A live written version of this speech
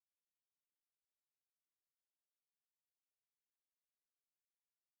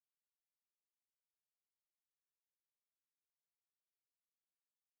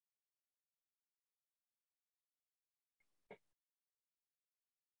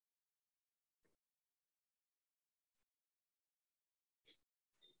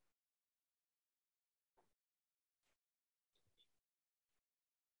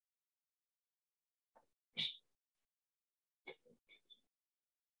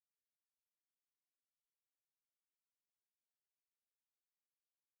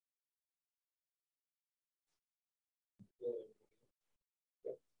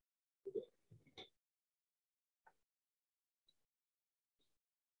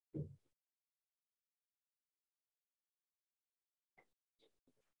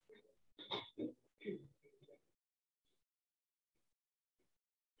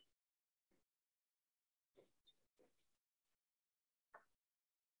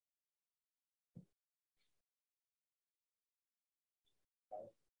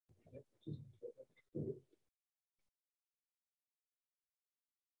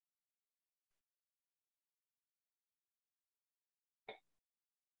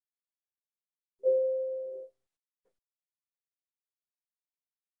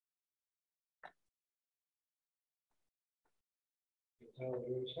Now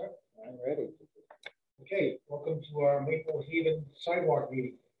we're doing start. I'm ready. Okay, welcome to our Maple Haven Sidewalk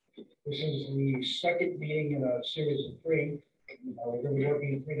meeting. This is the second meeting in a series of three. We're going to be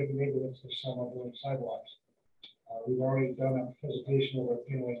working in 3 different neighborhoods this summer doing sidewalks. We've already done a presentation over at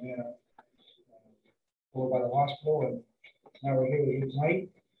Finley Manor over by the hospital, and now we're here with you tonight.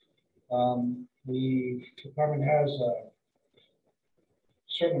 The department has a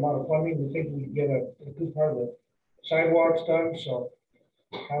certain amount of funding. We think we can get a good part of the sidewalks done. So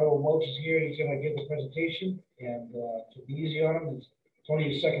Kyle Welch is here. He's going to give the presentation, and to be easy on him, it's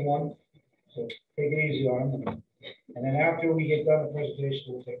only his second one, so take it easy on him. And then after we get done the presentation,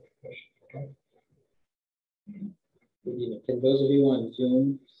 we'll take the questions. Okay. Good evening. Can those of you on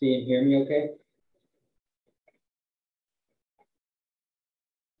Zoom see and hear me okay?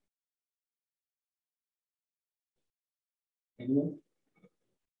 Anyone?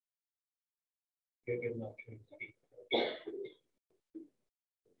 Good enough to speak.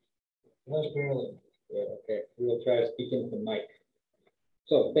 That's barely. Yeah, okay. We will try to speak into the mic.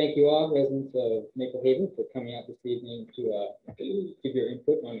 So thank you all, residents of Maple Haven, for coming out this evening to give your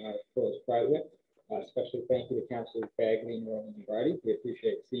input on our proposed project. Especially thank you to Councilors Bagley and Roman and Barty. We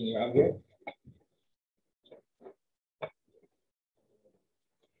appreciate seeing you out here.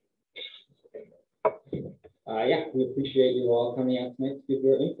 Yeah, we appreciate you all coming out tonight to give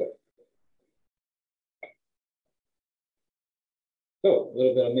your input. So, a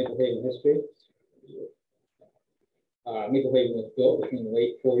little bit of Maple Haven history. Maple Haven was built between the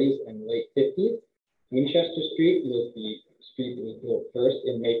late 40s and late 50s. Winchester Street was the street that was built first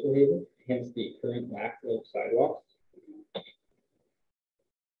in Maple Haven, hence the current lack of sidewalks.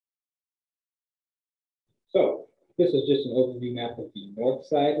 So, this is just an overview map of the north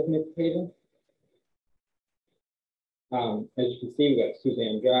side of Maple Haven. As you can see, we've got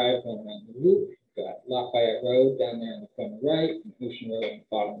Suzanne Drive going around the loop. We've got Lafayette Road down there in the corner right, and Ocean Road on the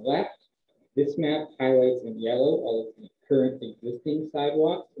bottom left. This map highlights in yellow all of the current existing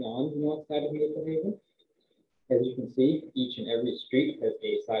sidewalks on the north side of Maple Haven. As you can see, each and every street has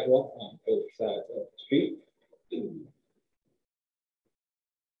a sidewalk on both sides of the street.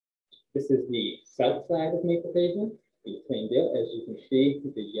 This is the south side of Maple Haven, the same deal. As you can see,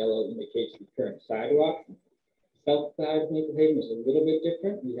 the yellow indicates the current sidewalk. South side of Maple Haven is a little bit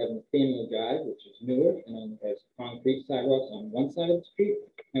different. We have Nathaniel Drive, which is newer and only has concrete sidewalks on one side of the street.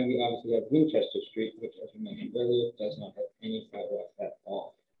 And we obviously have Winchester Street, which, as we mentioned earlier, does not have any sidewalks at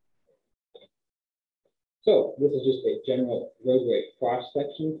all. So this is just a general roadway cross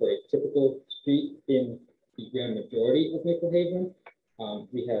section for a typical street in the grand majority of Maple Haven.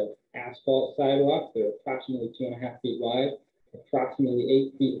 We have asphalt sidewalks that are approximately 2.5 feet wide,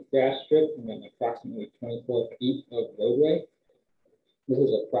 approximately 8 feet of grass strip, and then approximately 24 feet of roadway. This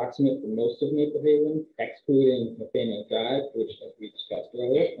is approximate for most of Maple Haven, excluding Nathaniel Drive, which, as we discussed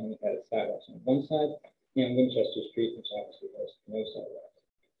earlier, only has sidewalks on one side, and Winchester Street, which obviously has no sidewalks.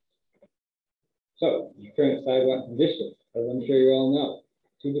 So, current sidewalk conditions, as I'm sure you all know,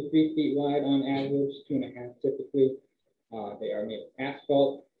 2 to 3 feet wide on average, 2.5 typically. They are made of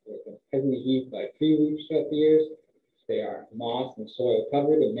asphalt. They've been heavily heaved by tree roots throughout the years. They are moss and soil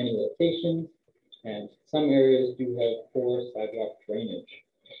covered in many locations, and some areas do have poor sidewalk drainage.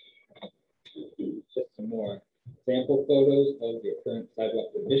 Just some more sample photos of the current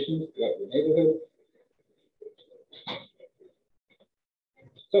sidewalk conditions throughout the neighborhood.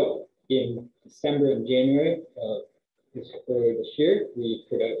 So, in December and January of this year, we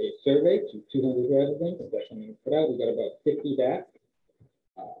put out a survey to 200 residents. That's something we put out. We got about 50 back,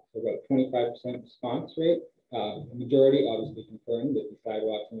 so about 25% response rate. The majority obviously confirmed that the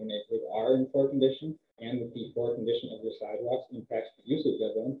sidewalks in the neighborhood are in poor condition, and that the poor condition of your sidewalks impacts the usage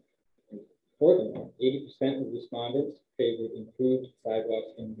of them. And furthermore, 80% of respondents favored improved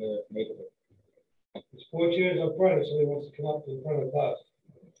sidewalks in their neighborhood. There's 4 chairs up front, so he wants to come up to the front of the class.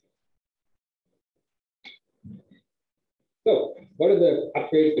 So, what are the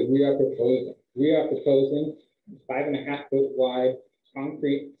upgrades that we are proposing? We are proposing 5.5 foot wide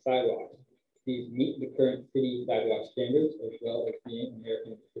concrete sidewalks. These meet the current city sidewalk standards, as well as being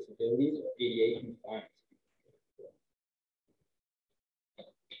American with Disabilities or ADA compliance.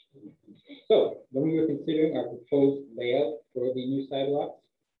 So, when we were considering our proposed layout for the new sidewalks,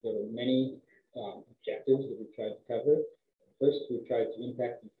 there were many objectives that we tried to cover. First, we tried to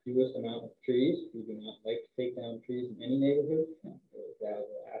impact the fewest amount of trees. We do not like to take down trees in any neighborhood. They're a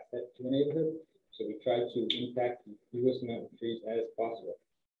valuable asset to a neighborhood. So we tried to impact the fewest amount of trees as possible.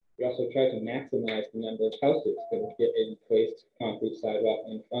 We also tried to maximize the number of houses that would get a replaced concrete sidewalk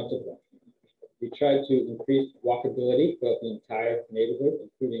in front of them. We tried to increase walkability throughout the entire neighborhood,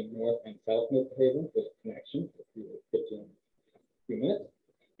 including North and South Maple Haven, with connection, if you were 15 few minutes.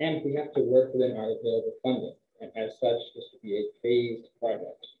 And we have to work within our available funding. And as such, this will be a phased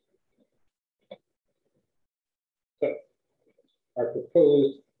project. So our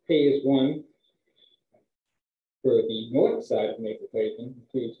proposed phase one for the north side of Maple Haven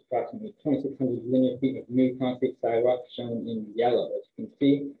includes approximately 2,600 linear feet of new concrete sidewalk shown in yellow. As you can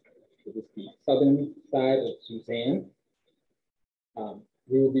see, this is the southern side of Suzanne.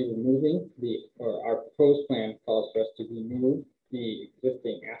 We will be removing our proposed plan calls for us to remove the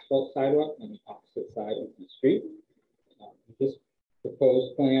existing asphalt sidewalk on the opposite side of the street. This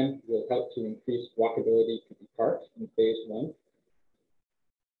proposed plan will help to increase walkability to the park in phase one.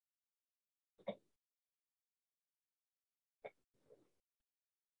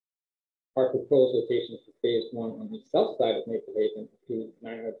 Our proposed locations for phase one on the south side of Maple Haven include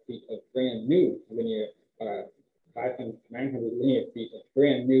 900 feet of brand new linear, 900 linear feet of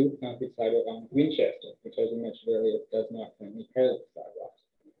brand new concrete sidewalk on Winchester, which, as I mentioned earlier, does not currently have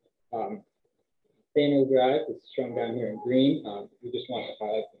sidewalks. Fano Drive is shown down here in green. We just want to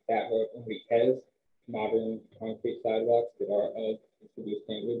highlight that road only has modern concrete sidewalks that are of the city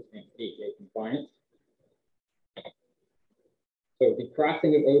standards and ADA compliance. So the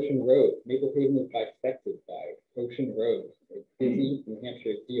crossing of Ocean Road, Maple Haven is bisected by Ocean Road, a busy New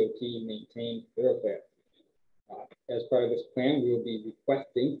Hampshire DOT maintained thoroughfare. As part of this plan, we will be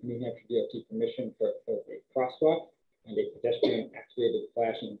requesting New Hampshire DOT permission for a crosswalk and a pedestrian activated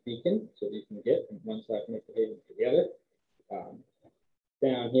flashing beacon so that you can get from one side of Maple Haven to the other.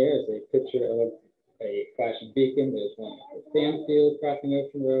 Down here is a picture of a flashing beacon. There's one at Stanfield crossing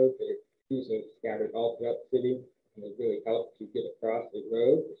Ocean Road. These are scattered all throughout the city. And they really help to get across a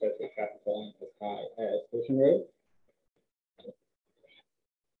road which has a traffic volume as high as Ocean Road.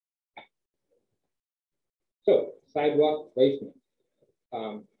 So, sidewalk placement.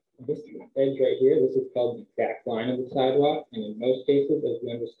 This edge right here, this is called the back line of the sidewalk, and in most cases, as we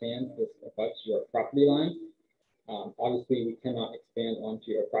understand, this abuts your property line. Obviously, we cannot expand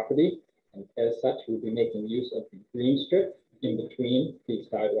onto your property, and as such, we'll be making use of the green strip in between the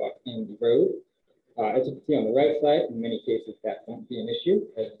sidewalk and the road. As you can see on the right side, in many cases, that won't be an issue,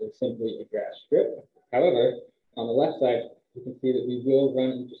 as it's simply a grass strip. However, on the left side, you can see that we will run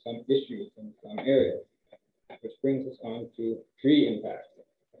into some issues in some areas, which brings us on to tree impacts.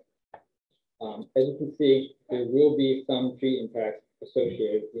 As you can see, there will be some tree impacts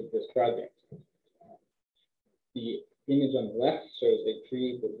associated with this project. The image on the left shows a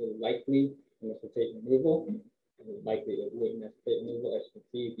tree that will likely necessitate removal. Likely it would necessitate removal. As you can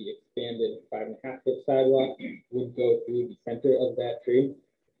see, the expanded 5.5-foot sidewalk would go through the center of that tree.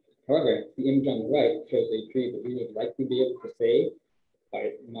 However, the image on the right shows a tree that we would likely be able to save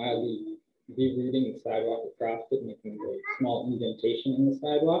by mildly rerouting the sidewalk across it, making a small indentation in the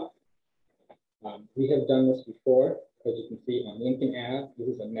sidewalk. We have done this before. As you can see on Lincoln Ave, this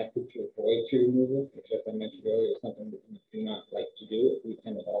is a method to avoid tree removal, which, as I mentioned earlier, is something that we do not like to do if we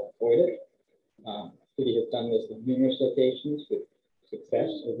can at all avoid it. The city has done this in numerous locations with success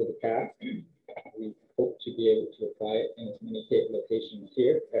over the past. We hope to be able to apply it in as many locations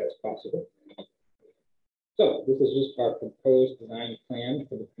here as possible. So this is just our proposed design plan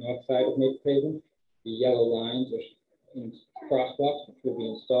for the north side of Maple Haven. The yellow lines are in crosswalks which will be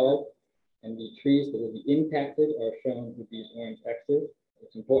installed, and the trees that will be impacted are shown with these orange X's.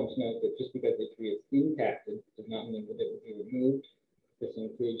 It's important to note that just because a tree is impacted does not mean that it will be removed. This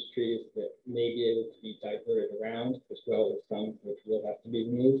includes trees that may be able to be diverted around, as well as some which will have to be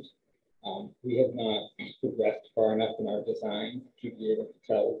removed. We have not progressed far enough in our design to be able to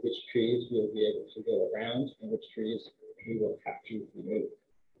tell which trees we will be able to go around and which trees we will have to remove.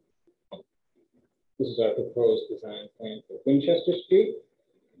 This is our proposed design plan for Winchester Street.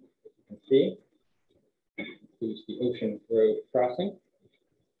 As you can see, it includes the Ocean Road crossing.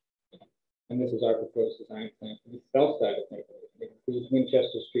 And this is our proposed design plan for the south side of Maple Haven. It includes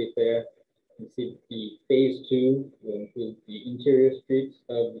Winchester Street there. You can see the phase 2 will include the interior streets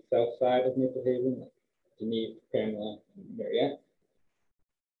of the south side of Maple Haven, like Denise, Pamela, and Mariette.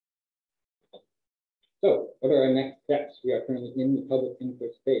 So, what are our next steps? We are currently in the public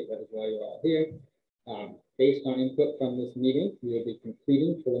input stage. That is why you're all here. Based on input from this meeting, we will be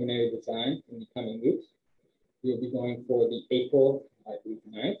completing preliminary design in the coming weeks. We will be going for the April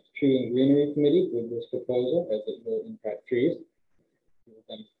 9th Tree and Greenery Committee with this proposal, as it will impact trees. We will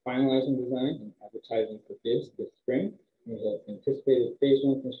then finalizing design and advertising for bids this spring. We have anticipated phase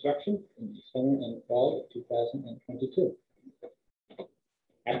 1 construction in the summer and fall of 2022.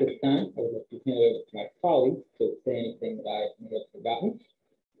 At this time, I would like to hand it over to my colleagues to say anything that I may have forgotten.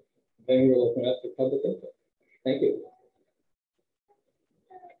 Then we will open up to public input. Thank you.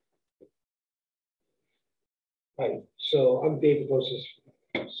 Hi, So I'm Dave DeBosis,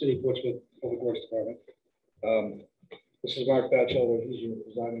 City of Portsmouth Public Works Department. This is Mark Batchelder, he's your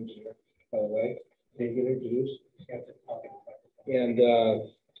design engineer, by the way. Can you get introduced? And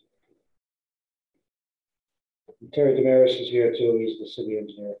Terry Damaris is here too, he's the city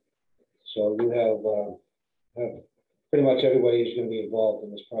engineer. So you have pretty much everybody who's going to be involved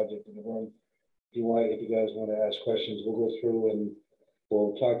in this project in the room. If you guys want to ask questions, we'll go through and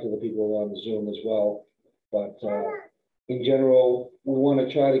we'll talk to the people on Zoom as well. But in general, we want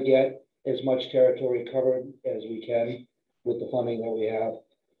to try to get as much territory covered as we can with the funding that we have.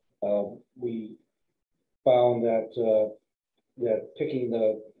 We found that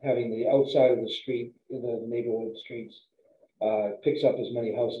having the outside of the street, the neighborhood streets, picks up as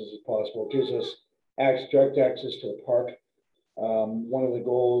many houses as possible. It gives us direct access to the park. One of the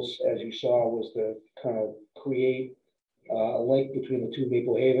goals, as you saw, was to kind of create a link between the two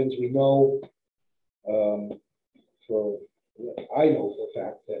Maple Havens. We know, I know for a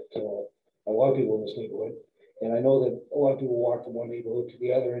fact that a lot of people in this neighborhood, and I know that a lot of people walk from one neighborhood to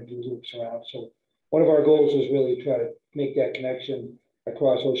the other and do loops around. So one of our goals is really to try to make that connection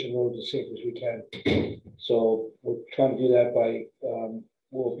across Ocean Road as safe as we can. So we're trying to do that by,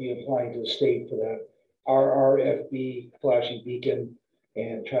 we'll be applying to the state for that RRFB flashing beacon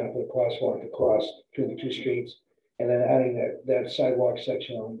and trying to put a crosswalk across between the two streets, and then adding that sidewalk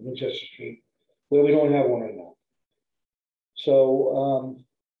section on Winchester Street where we don't have one right now. So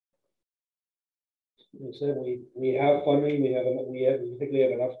we said we have funding. We think we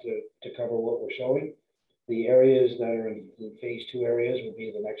have enough to cover what we're showing. The areas that are in phase 2 areas will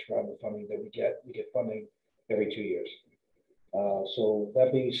be the next round of funding that we get. We get funding every 2 years. So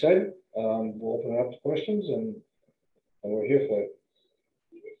that being said, we'll open it up to questions, and we're here for it.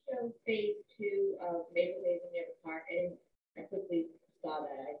 You just showed phase 2 of Maple Haven near the park, and I quickly saw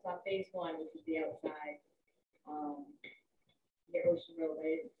that. I saw phase 1, which is the outside, near Ocean Road. I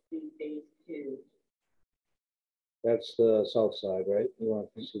didn't see phase 2. That's the south side, right? You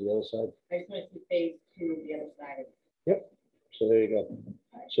want to see the other side? I just want to see phase 2, the other side of it. Yep. So there you go.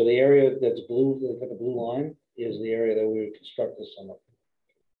 So the area that's blue, the blue line, is the area that we would construct this summer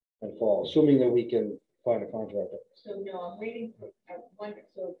and fall, assuming that we can find a contractor. So no, I'm waiting for, I wonder,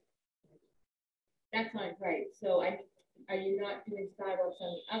 so that's not right. So are you not doing sidewalks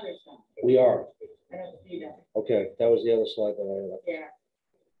on the other side? We are. I don't see that. Okay, that was the other slide that I had up. Yeah.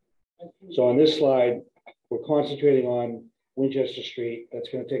 So on this slide, we're concentrating on Winchester Street. That's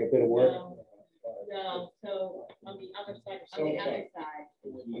going to take a bit of work. No, so on the other side, on the other side.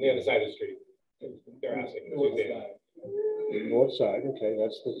 On the other side of the street. They're asking. North side, okay,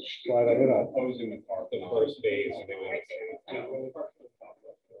 that's the slide I had up. Opposing the park, the first phase.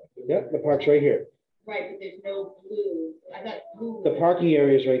 Yeah, the park's right here. Right, but there's no blue. I thought blue. The parking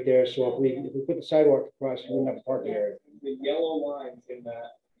area is right there, so if we put the sidewalk across, we wouldn't have a parking area. The yellow lines in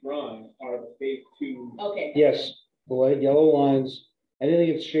that drawing are the phase 2. Okay. Yes, the light yellow lines,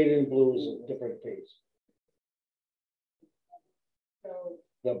 anything that's shaded in blue is a different phase. So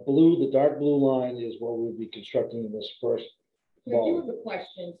The dark blue line is what we'll be constructing in this first I do wall. have a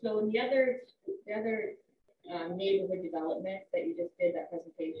question. So in the other neighborhood development that you just did that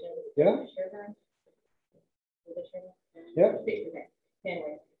presentation. Yeah. Sherburne? Was it Sherburne? Yeah. Okay.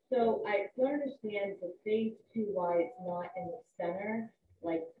 Anyway, so I don't understand the phase 2 why it's not in the center,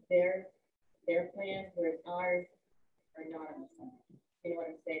 like their plans, whereas ours are not in the center. You know what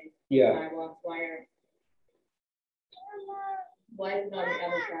I'm saying? Yeah. Sidewalks, why is it not on the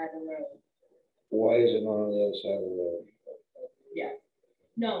other side of the road? Why is it not on the other side of the road? Yeah.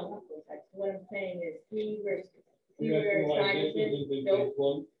 No, not both sides. What I'm saying is see where side is it? Nope.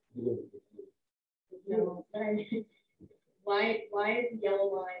 No. Why is the yellow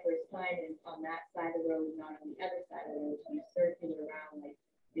line where sign is on that side of the road, not on the other side of the road, to be circular around like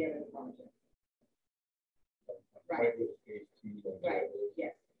the other project? Right. Right,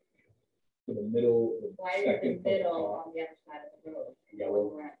 yes. In the middle. Why is the middle on the other side of the road?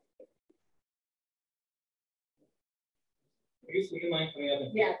 Yellow. Right. I guess you mind coming up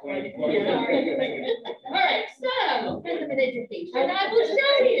and. Yeah. Point- All right, so, kind of an education. And I will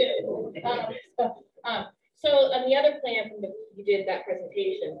show you. So on the other plan from you did that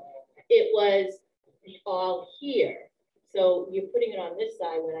presentation, it was all here. So you're putting it on this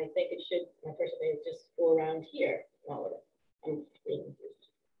side when I think it should, my first thing is just go around here. All of it. I'm being confused.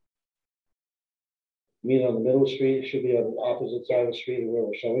 You mean on the middle of the street, it should be on the opposite side of the street where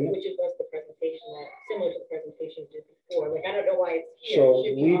we're showing it? Which was the presentation that similar to the presentation you did before. Like I don't know why it's here. So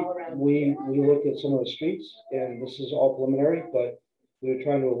It should be all around we here. looked at some of the streets, and this is all preliminary, but we were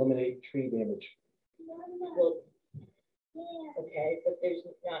trying to eliminate tree damage. Well, okay, but there's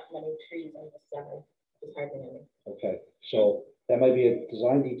not many trees on the side. It's hard to know. Okay, so that might be a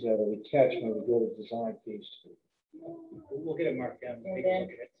design detail that we catch when we go to design phase 2. We'll get it marked down. And Take a then-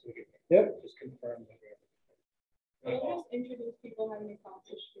 look at it, so we can Yep. just confirm that we're. I just introduce people having to cross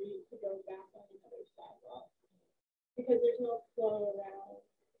the street to go back on another sidewalk. Because there's no flow around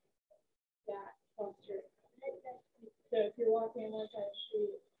that cluster. So if you're walking on one side of the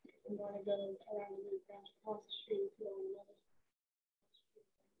street and want to go around the loop, branch across the street to go on another.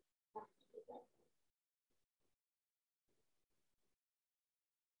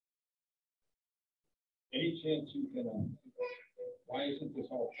 Any chance you can, why isn't this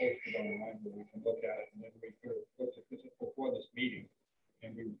all posted online where we can look at it and then we could have looked at this before this meeting?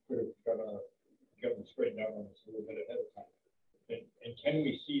 And we could have got them straightened out on this a little bit ahead of time. And can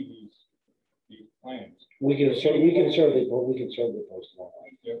we see these plans? We can certainly post them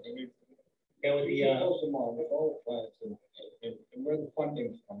online. Yeah, I mean, Yeah, with we the, should post them all with all the plans and where the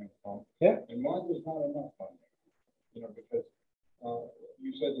funding's coming from. Yeah. And why there's not enough funding, you know, because,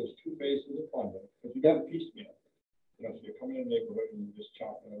 you said there's 2 phases of funding, because you got a piecemeal. You know, so you're coming in the neighborhood and you're just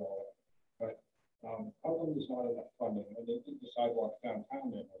chopping it all up. But, how come there's not enough funding? I mean, the sidewalks downtown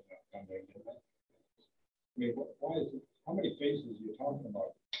there was enough funding, didn't they? I mean, why is it, how many phases are you talking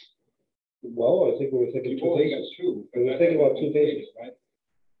about? Well, I think we were thinking You've 2 only got phases. 2. We were thinking about 2 phases. Right?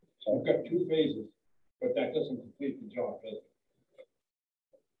 You've got 2 phases, but that doesn't complete the job, does it?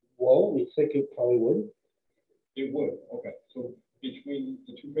 Well, we think it probably would. It would, okay, so between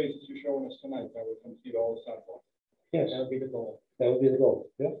the 2 phases you're showing us tonight, that would complete all the sidewalks. Yes, that would be the goal. that would be the goal,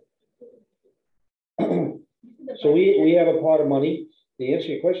 yeah. So we have a pot of money. The answer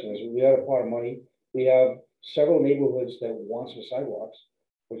to your question is, we have a pot of money. We have several neighborhoods that want some sidewalks.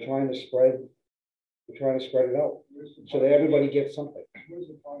 We're trying to spread it out, Where's the so pot- that everybody gets something. Where's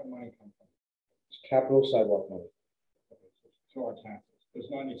the pot of money come from? It's capital sidewalk money. So our taxes, there's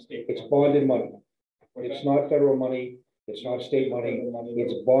not any state. It's funds. bonded money. What's It's that? not federal money. It's not state money.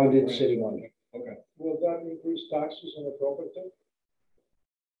 It's bonded city money. Okay. Will that increase taxes on the property?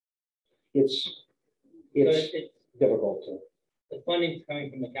 It's So it's, difficult to. the funding's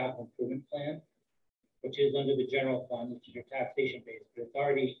coming from the capital improvement plan, which is under the general fund, which is your taxation base, but it's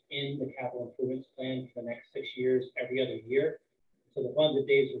already in the capital improvements plan for the next 6 years, every other year. So the funds that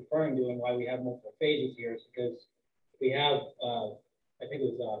Dave's referring to and why we have multiple phases here is because we have, I think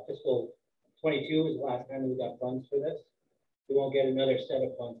it was fiscal 22 was the last time we got funds for this. We won't get another set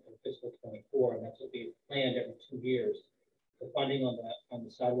of funds for fiscal 24, and that's what we've planned every 2 years, the funding on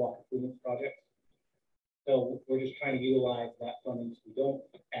the sidewalk improvement project. So we're just trying to utilize that funding so we don't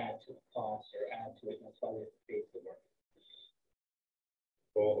add to the cost or add to it, and that's why we have to pay for the work.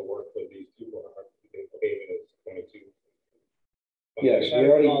 All the work that these people are paying is 22. Yes, If I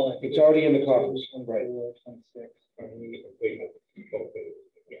recall, I think it's already in the 22, coffers, right. 24, 26, 28. Complete, both phases.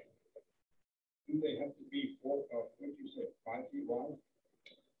 Do they have to be 4, what did you say, 5 feet wide?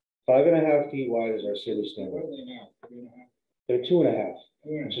 5.5 feet wide is our city What standard. are they now, 3.5? They're 2.5,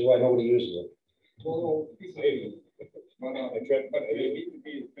 which is why nobody uses them. Well, maybe, but they need to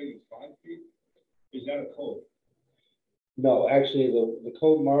be as big as 5 feet? Is that a code? No, actually, the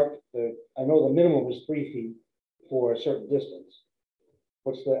code mark, I know the minimum is 3 feet for a certain distance.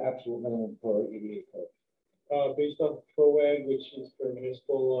 What's the absolute minimum for ADA code? Based on ProEd, which is for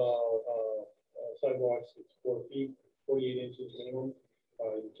municipal sidewalks, it's 4 feet, 48 inches minimum.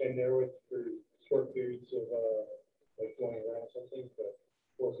 You can narrow it for short periods of like going around something, but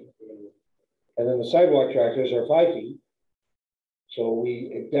 4 feet minimum. And then the sidewalk tractors are 5 feet. So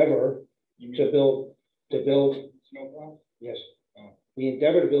we endeavor You to mean build, snowplow? yes. Oh. We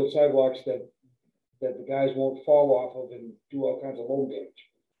endeavor to build sidewalks that the guys won't fall off of and do all kinds of load damage.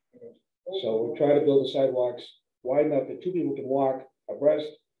 So we're trying to build the sidewalks wide enough that 2 people can walk abreast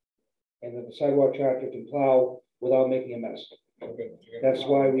and that the sidewalk tractor can plow without making a mess. Okay. That's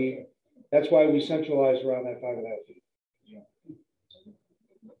why we centralized around that 5.5 feet.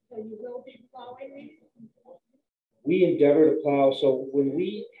 So you will be plowing these? We endeavor to plow, so when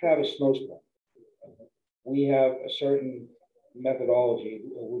we have a snowstorm, we have a certain methodology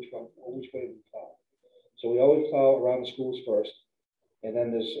of which way we plow. So we always plow around the schools first, and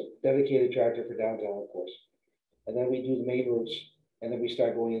then there's a dedicated tractor for downtown, of course. And then we do the main routes, and then we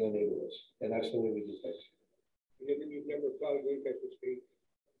start going in the neighborhoods, and that's the way we do things. You've never plowed Winchester Street?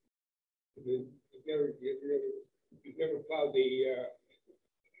 You've never plowed the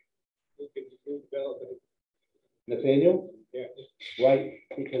new development? Nathaniel? Yeah. Right,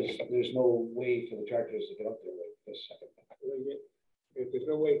 because there's no way for the tractors to get up there right this second. If there's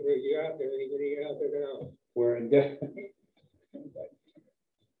no way for you out there, anybody out there now? We're in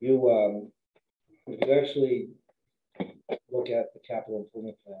you could actually look at the capital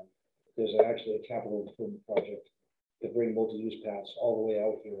improvement plan there's actually a capital improvement project to bring multi-use paths all the way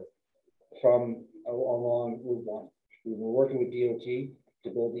out here from along Route 1. We were working with DOT to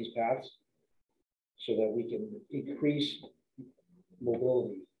build these paths so that we can increase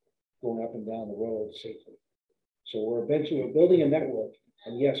mobility going up and down the road safely. So we're building a network,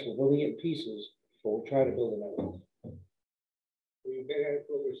 and yes, we're building it in pieces, but we're trying to build a network. We've been at it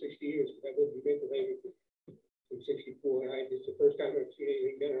for over 60 years. I lived in Pennsylvania from 64, and it's the first time I've seen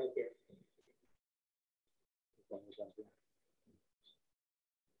anything done out there.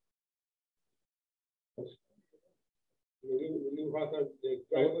 The new Hawthorne, the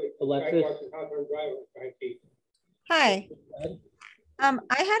driveway, Alexis? sidewalks in Hawthorne Drive are 5 feet. Hi. I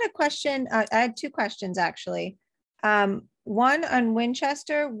had a question. I had two questions, actually. One on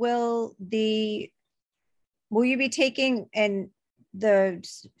Winchester, will you be taking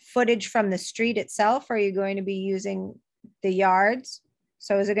the footage from the street itself? Or are you going to be using the yards?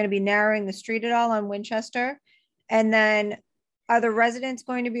 So is it going to be narrowing the street at all on Winchester? And then are the residents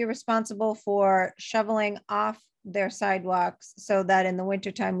going to be responsible for shoveling off their sidewalks so that in the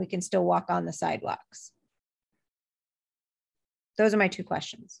wintertime we can still walk on the sidewalks? Those are my two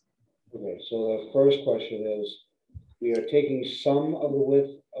questions. Okay, so the first question is, we are taking some of the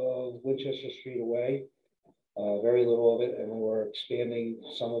width of Winchester Street away, very little of it, and we're expanding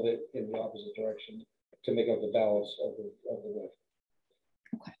some of it in the opposite direction to make up the balance of the width.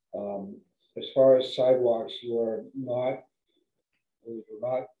 Okay. As far as sidewalks, we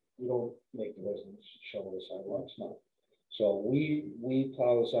don't make the residents shovel the sidewalks, no. So we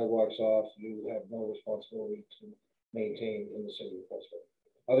plow the sidewalks off. You have no responsibility to maintain in the city of Portsmouth.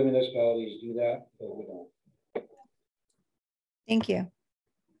 Other municipalities do that, but we don't. Thank you.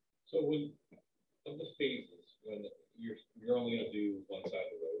 So when, of the phases, when you're only gonna do one side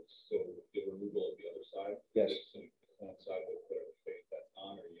of the road, so the removal of the other side? Yes. One side with whatever phase that's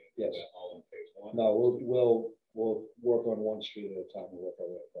on, or you Yes. do that all in phase one? No, we'll work on one street at a time and work our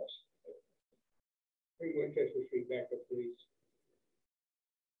way across. Bring Winchester Street back up, please.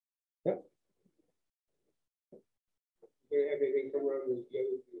 Yep. Do you have anything come around the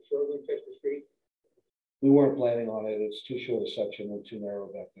short of Winchester Street? We weren't planning on it. It's too short a section and too narrow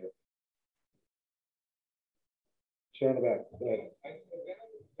back there. Sure, in the back. Go ahead. Down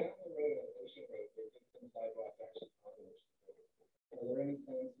the road, Ocean Road, there's some sidewalk access on Ocean Road. Are there any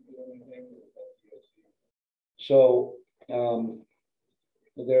plans to do anything with that DOT? So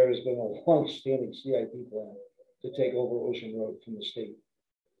there has been a long-standing CIP plan to take over Ocean Road from the state.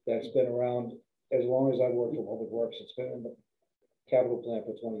 That's been around as long as I've worked for Public Works. It's been in the capital plan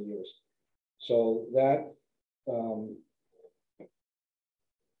for 20 years. So that,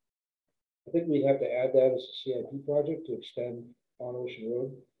 I think we'd have to add that as a CIP project to extend on Ocean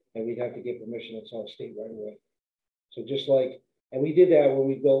Road, and we'd have to get permission. It's on state right away. So just like, and we did that when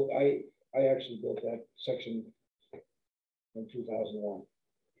we built, I actually built that section in 2001,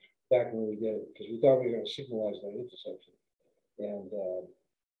 back when we did it, because we thought we were going to signalize that intersection. And,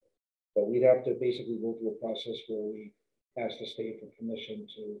 but we'd have to basically go through a process where we ask the state for permission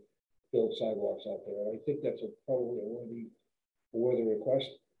to build sidewalks out there. I think that's probably a worthy request.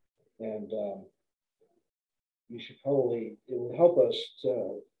 And you should probably, it will help us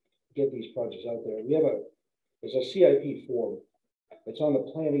to get these projects out there. We have there's a CIP form. It's on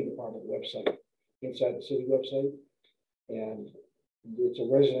the planning department website, inside the city website. And it's a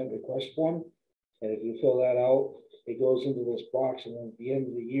resident request form. And if you fill that out, it goes into this box. And then at the end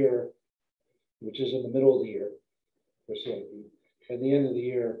of the year, which is in the middle of the year for CIP, at the end of the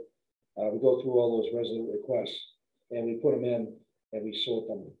year, we go through all those resident requests and we put them in and we sort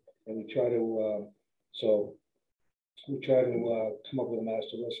them. And we try to, come up with a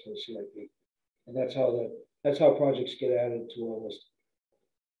master list for the CIP. And that's how projects get added to our list.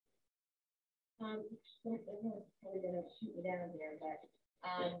 Probably gonna shoot me down here, but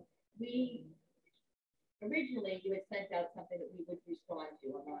we originally you had sent out something that we would respond to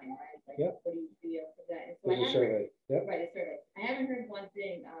online, right? Like, yep. What do you feel for that? And so There's a survey. Yep. Right, a survey. I haven't heard one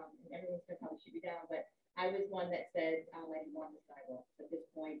thing. Everyone's gonna probably shoot me down, but I was one that said I didn't want the sidewalks at this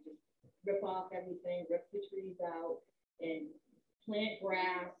point. Just rip off everything, rip the trees out, and plant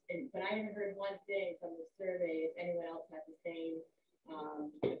grass. But I haven't heard one thing from the survey. If anyone else has the same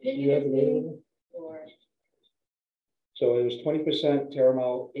opinion as me, or so it was 20% tear them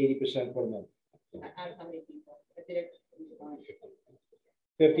out, 80% put them in. out of how many people? I did it.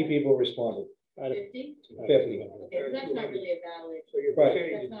 50 people responded. 50? 50. Okay, so that's not really a valid. So your Right.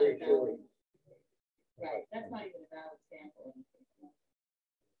 percentage is That's not a pretty short. valid. Right, that's not even a valid sample.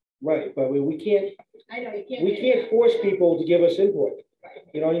 Right, but we can't I know, you can't. we can't force people to give us input. Right.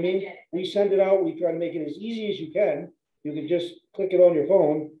 You know what I mean? get it. We send it out, we try to make it as easy as you can. You can just click it on your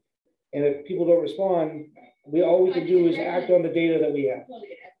phone And if people don't respond, all we can do is act on the data that we have.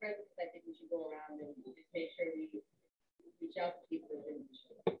 Totally, as residents, I think we should go around and just make sure we reach out to people that didn't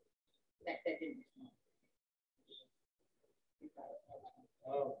respond. That didn't respond.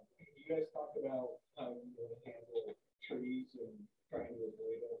 You guys talked about how you want to handle trees and trying to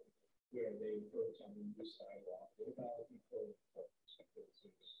avoid them where they encroach on the new sidewalk. What about people?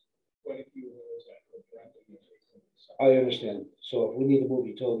 What if you was that for directly adjacent? I understand. So if we need to move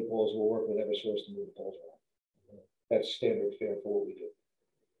utility poles, we'll work with Eversource to move the poles around. That's standard fare for what we do.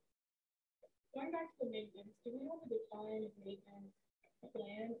 Going back to the maintenance, do we have a defined maintenance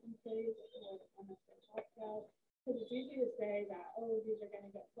plan in place or on the talked about? Because it's easy to say that, oh, these are gonna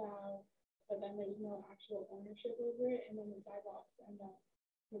get plowed, but then there's no actual ownership over it, and then the sidewalks end up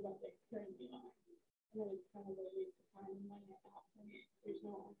with what they currently are. And then it's kind of a waste of time and money at that point. There's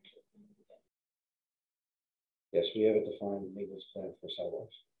no ownership. Yes, we have a defined maintenance plan for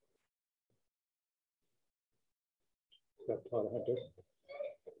sidewalks. Todd Hunter.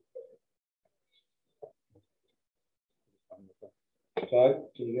 Todd,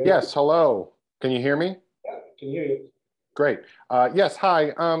 can you hear me? Yes, hello. Can you hear me? Yeah, can hear you. Great. Yes,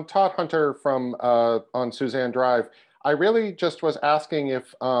 hi. Todd Hunter from on Suzanne Drive. I really just was asking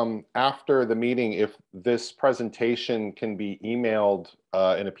if after the meeting, if this presentation can be emailed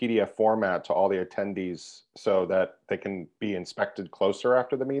in a PDF format to all the attendees so that they can be inspected closer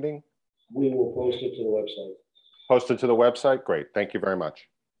after the meeting? We will post it to the website. Posted to the website? Great. Thank you very much.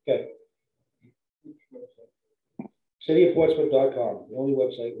 Okay. Cityofportsmouth.com, the only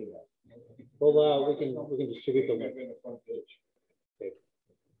website we have. Well, we can distribute the link.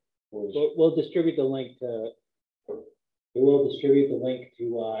 We'll distribute the link to. We will distribute the link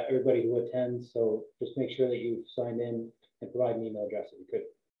to everybody who attends. So just make sure that you signed in and provide an email address if you could.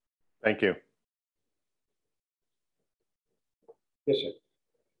 Thank you. Yes, sir.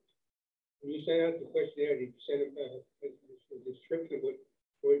 When you sent out the questionnaire, did you send a description of what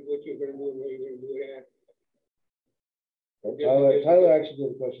you're gonna do and where you're gonna do it at? Tyler actually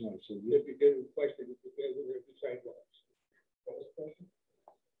did the question. So If you did a question, if you did with the sidewalks. What was the question?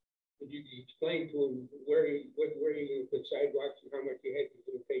 Did you explain to him where you gonna put sidewalks and how much you had to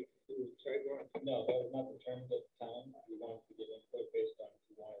take to do the sidewalks? No, that was not determined at the time. We wanted to get input based on if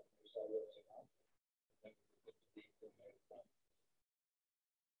you wanted to sidewalks or not.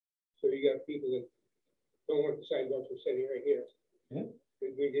 So you got people that don't want the sidewalks, we're sitting right here. Yeah.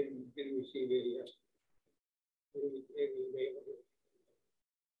 But we didn't receive any mail. I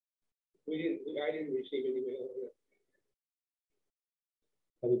didn't receive any mail.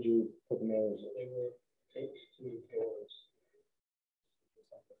 how did you put the mailers? They were taped to doors.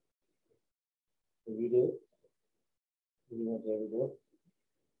 Did you do it? Did you went to every door?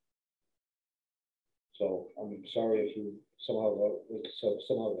 So I'm sorry if you somehow got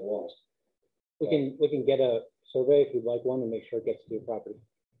lost. We can get a survey if you'd like one and make sure it gets to your property.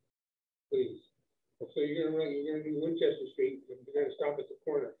 Please. So you're gonna do Winchester Street, and you're gonna stop at the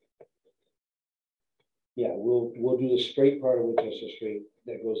corner. Yeah, we'll do the straight part of Winchester Street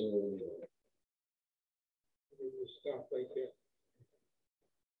that goes into the neighborhood. We'll just stop right there.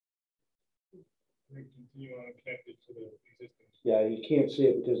 We continue on connected to the existing. Yeah, you can't see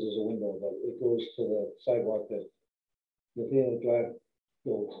it because there's a window, but it goes to the sidewalk that the van drive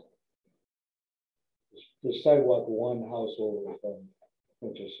goes. The sidewalk one house over from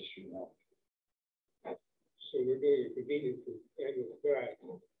Winchester Street now. So we're doing a convenience for annual drive.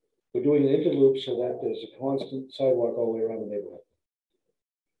 We're doing an interloop so that there's a constant sidewalk all the way around the neighborhood.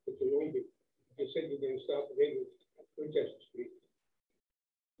 But you won't be, you said you're gonna stop at Winchester Street.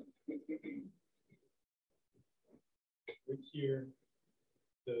 Right here,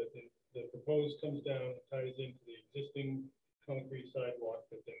 the proposed comes down, ties into the existing concrete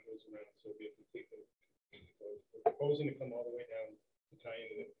sidewalk that then goes around, so it'll be a complete loop. So we're proposing to come all the way down to tie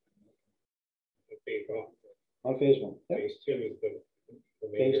into the phase one. On phase one. Yep. Phase two is the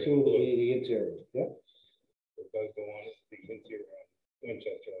Phase two will be the interior. Yep. It does go on the interior on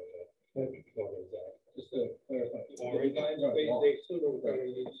Winchester. Just to clarify. They still don't cover,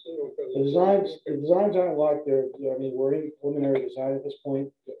 The designs aren't locked. I mean, we're in preliminary design at this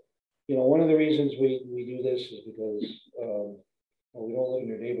point. You know, one of the reasons we do this is because well, we don't live in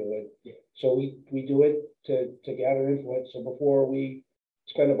your neighborhood. So we do it to gather input. So before we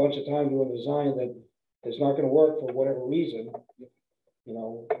spend a bunch of time doing design that is not going to work for whatever reason, you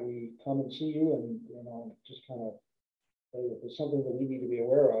know, we come and see you and, you know, just kind of, if there's something that we need to be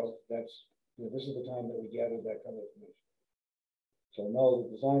aware of, that's, you know, this is the time that we gather that kind of information. So no, the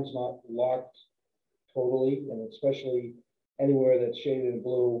design's not locked totally, and especially anywhere that's shaded in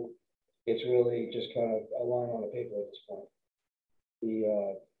blue, it's really just kind of a line on a paper at this point.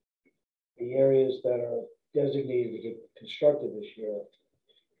 the areas that are designated to get constructed this year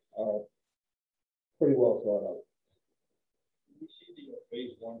are pretty well thought out. We see the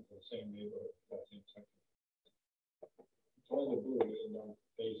phase one for the same neighborhood, that same section. It's all the blue in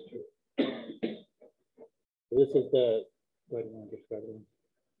phase two. This is the, what do you want to describe it?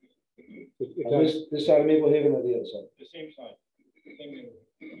 This side of Maple Haven or the other side? The same side, same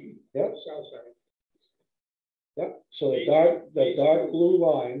neighborhood. Yep. South side. Yep, so the dark blue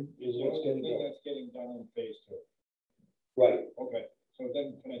line is The what's only getting thing built. that's getting done in phase two. Right, Okay, so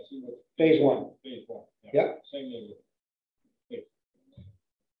then can I see what? phase one. Phase one. Yeah. Same neighborhood.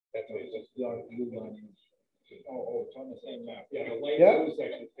 That's what it's, Dark blue line. Oh, it's on the same map. yeah, the light Yeah. blue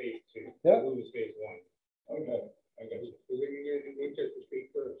section is phase two. Yeah. Blue is phase one. Okay, I got you. We're gonna get in Winchester Street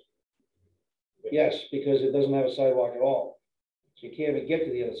first. Yes, because it doesn't have a sidewalk at all. So you can't even get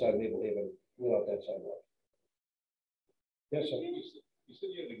to the other side of Maple Haven without that sidewalk. Yes, sir. You said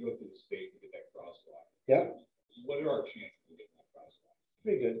you had to go through the state to get that crosswalk. Yeah, What are our chances of getting that crosswalk?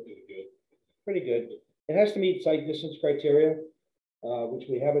 pretty good, Is it good? pretty good. It has to meet site distance criteria, which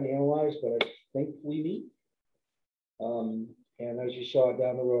we haven't analyzed, but I think we meet. And as you saw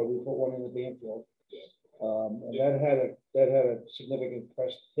down the road, we put one in the Banfield. And that had a significant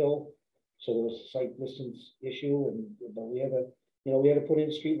crest hill, so there was a site distance issue, but we had to put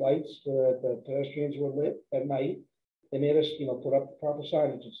in street lights so that the pedestrians were lit at night. They made us, put up proper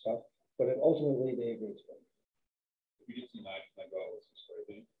signage and stuff, but ultimately they agreed to it. If you get some nice, like, oh, it's just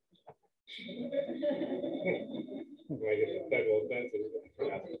right I guess federal fences.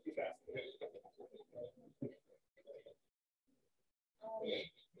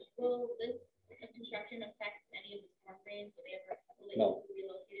 Will this construction affect any of the storm drains? Will they ever No.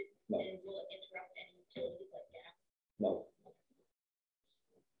 relocated? No. And will it interrupt any utilities like gas? No.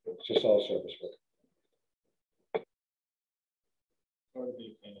 It's just all surface work. Sorry to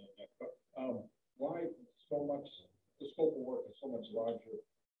be a pain in the neck, but, why so much, the scope of work is so much larger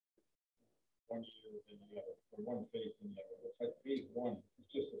one year than the other, or one phase than the other? It's like phase one,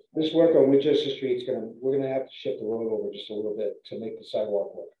 it's just. This work on Winchester Street's we're gonna have to shift the road over just a little bit to make the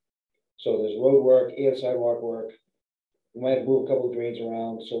sidewalk work. So there's road work and sidewalk work. We might have to move a couple of drains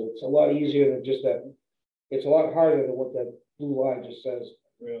around, so it's a lot easier than just that. It's a lot harder than what that blue line just says,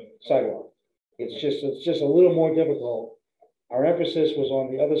 Really? sidewalk. It's just a little more difficult. Our emphasis was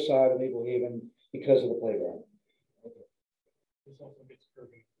on the other side of Maple Haven because of the playground. This also gets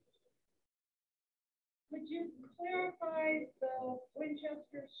curvy. Could you clarify the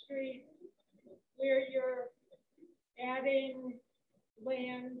Winchester Street where you're adding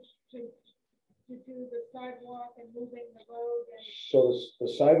land to do the sidewalk and moving the road and? So the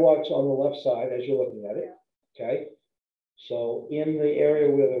sidewalk's on the left side as you're looking at it, okay? So in the area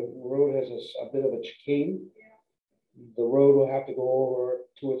where the road has a bit of a chicane, the road will have to go over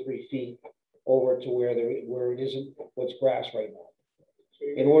 2 or 3 feet over to where it isn't what's grass right now,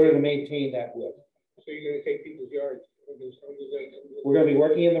 in order to maintain that width. So you're gonna take people's yards. We're gonna be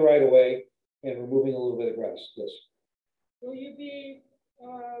working in the right of way and removing a little bit of grass, yes. Will you be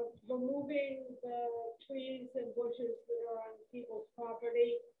removing the trees and bushes that are on people's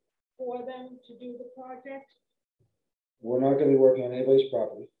property for them to do the project? We're not gonna be working on anybody's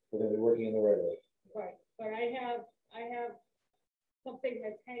property. We're gonna be working in the right of way. Right, but I have something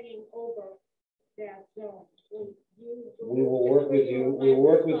that's hanging over that zone. We will work with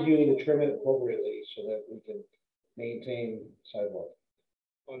you, to trim it appropriately so that we can maintain sidewalk.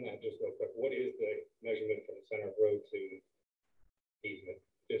 On that, just real quick, what is the measurement from the center of road to easement?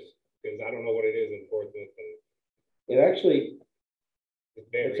 Just because I don't know what it is in Portsmouth and It actually, it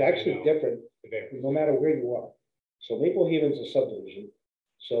varies. it's actually different It varies. no matter where you are. So Maple Haven's a subdivision.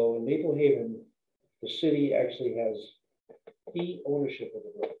 So in Maple Haven, the city actually has fee ownership of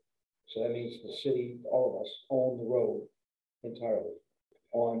the road. So that means the city, all of us, own the road entirely.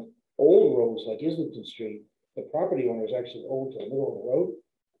 On old roads like Islington Street, the property owners actually own to the middle of the road.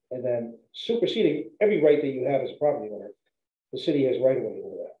 And then superseding every right that you have as a property owner, the city has right of way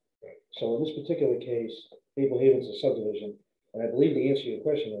over that. So in this particular case, Maple Haven's a subdivision, and I believe the answer to your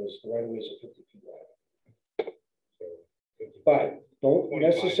question is the right of ways are 50 feet wide. But don't 25.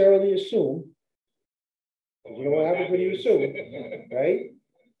 necessarily assume, because you know what happens when you assume, right?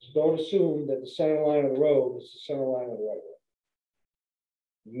 So don't assume that the center line of the road is the center line of the right of way.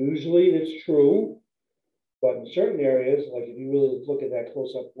 Usually it's true, but in certain areas, like if you really look at that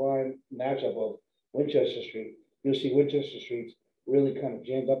close-up line matchup of Winchester Street, you'll see Winchester Street's really kind of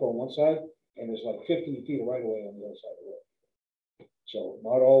jammed up on one side, and there's like 15 feet of right of way on the other side of the road. So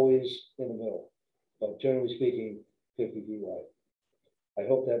not always in the middle, but generally speaking, 50 feet wide. I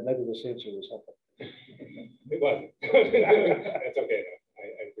hope that nebulous answer was helpful. It wasn't. That's okay, though.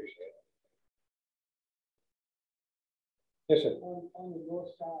 I appreciate it. Yes, sir. On the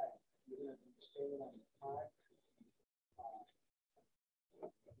north side, you're gonna be staying on the park.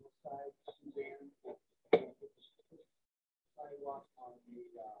 North side, Suzanne. Sidewalk on the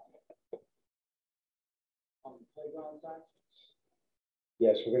playground side.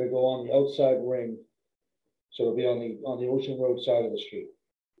 Yes, we're gonna go on the outside ring. So it'll be on the Ocean Road side of the street.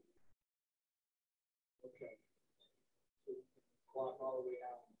 Okay. Walk all the way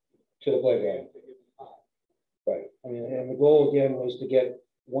out. To the playground. Right. I mean, and the goal again was to get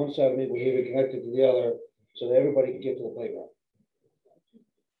one side of Maple Haven connected to the other so that everybody can get to the playground.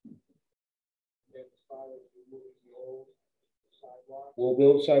 Then as far as removing the old sidewalk. We'll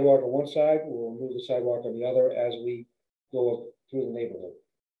build sidewalk on one side, we'll remove the sidewalk on the other as we go through the neighborhood.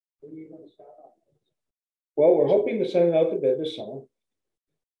 When are you gonna start on? Well, we're hoping to send it out to bid this summer.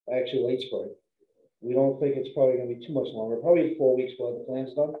 Actually, late spring. We don't think it's probably gonna be too much longer, probably 4 weeks we'll have the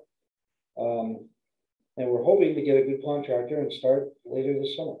plans done. And we're hoping to get a good contractor and start later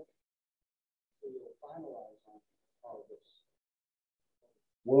this summer. So you'll finalize on all of this.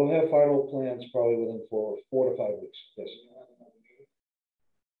 We'll have final plans probably within 4 to 5 weeks, yes. You'll have another meeting.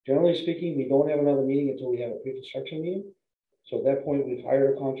 Generally speaking, we don't have another meeting until we have a pre-construction meeting. So at that point, we've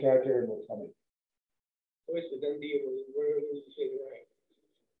hired a contractor and we're coming. What's the done deal, where do you say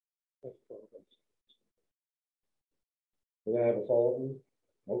right? We're gonna have a follow-up meeting?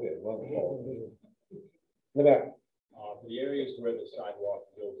 Okay, we'll have a follow-up meeting. In the back. The areas where the sidewalk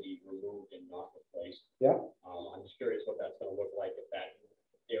will be removed and not replaced. Yeah. I'm just curious what that's gonna look like, if that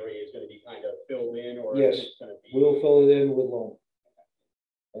area is gonna be kind of filled in, or Yes, if it's gonna be. we'll fill it in with loam.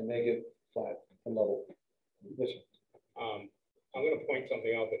 And make it flat and level. Yes, sir. I'm gonna point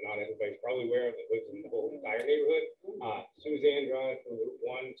something out that not everybody's probably aware of, that lives in the whole entire neighborhood. Suzanne Drive from Route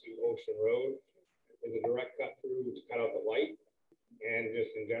 1 to Ocean Road is a direct cut through to cut out the light. And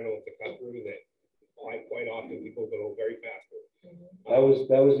just in general, it's a cut through that quite often people go very fast with. That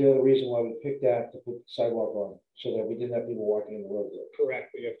was the other reason why we picked that to put the sidewalk on, so that we didn't have people walking in the road there. Correct,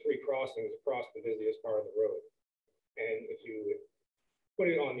 we have 3 crossings across the busiest part of the road. And if you would put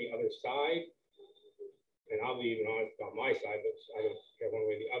it on the other side, and I'll be even honest, on my side, but I don't care one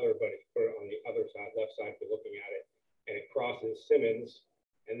way or the other, but if you put it on the other side, left side, if you're looking at it, and it crosses Simmons,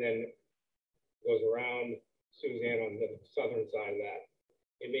 and then goes around Suzanne on the southern side of that,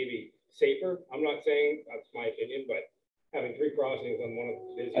 it may be safer. I'm not saying, that's my opinion, but having 3 crossings on one of the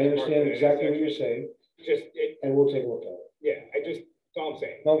busiest. I understand parts of the exactly what you're intersection, saying, Just, it, and we'll take a look at it. yeah, that's all I'm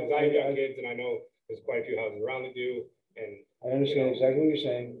saying. No, Because I have young I- kids, and I know there's quite a few houses around that do, and I understand exactly what you're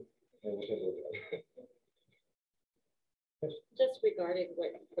saying, and we'll take a look at it. Just regarding what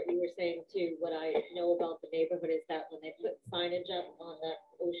you were saying too, what I know about the neighborhood is that when they put signage up on that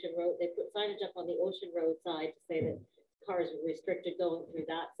Ocean Road, they put signage up on the Ocean Road side to say that cars are restricted going through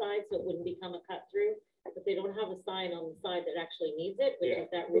that side, so it wouldn't become a cut through. But they don't have a sign on the side that actually needs it, which Yeah. is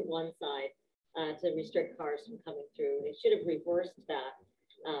that Route 1 side, to restrict cars from coming through. They should have reversed that,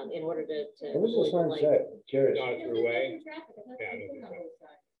 in order to. What does the sign avoid, say? Curious. not a through way.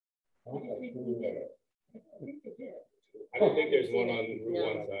 I don't think there's one on Route No.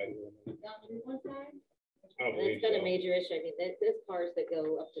 1 side. I don't And believe it's been a so. major issue. I mean, there's cars that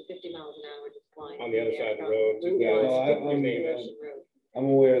go up to 50 miles an hour just flying. On the other through side of the there road, from Route Yeah, 1 no, to I'm- Ocean Road. I'm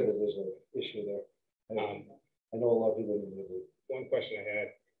aware that there's an issue there. Um, I know a lot of people in the neighborhood. One question I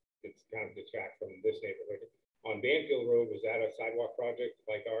had, it's kind of distract from this neighborhood. On Banfield Road, was that a sidewalk project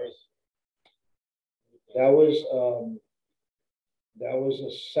like ours? That was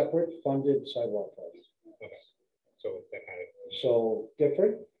a separate funded sidewalk project. Okay, so that kind of, So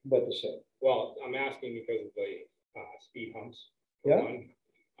different, but the same. well, I'm asking because of the speed humps. for Yeah. one.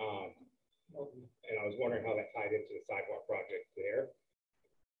 And I was wondering how that tied into the sidewalk project there.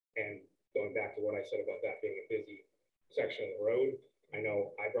 And going back to what I said about that being a busy section of the road, I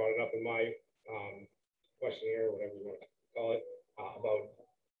know I brought it up in my questionnaire, whatever you want to call it, about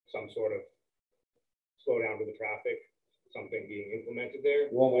some sort of slowdown to the traffic, something being implemented there.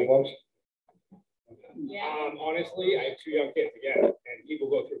 You want more bumps? Honestly, I have 2 young kids again, and people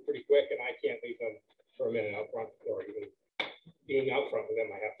go through pretty quick, and I can't leave them for a minute out front, or even being out front with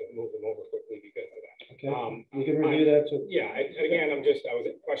them, I have to move them over quickly because of that. Okay, we can review that too. Yeah, again, I was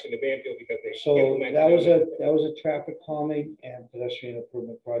questioning the Banfield because they So implemented. that was it. a traffic calming and pedestrian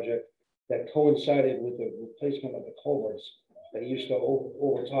improvement project that coincided with the replacement of the culverts that used to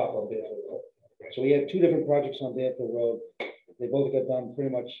overtop on Banfield Road. So we had 2 different projects on Banfield Road. They both got done pretty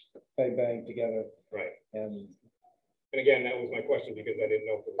much bang bang together. Right. And again, that was my question because I didn't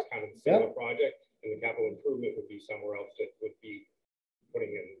know if it was kind of the similar project and the capital improvement would be somewhere else that would be putting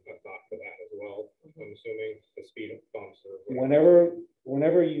in a thought for that as well. I'm assuming the speed bumps or.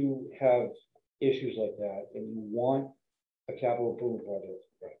 whenever you have issues like that and you want a capital improvement project.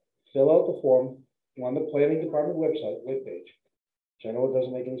 Fill out the form on the planning department webpage. Which I know it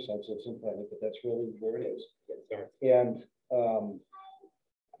doesn't make any sense, it's in planning, but that's really where it is. And,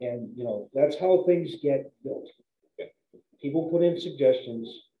 you know, that's how things get built. People put in suggestions,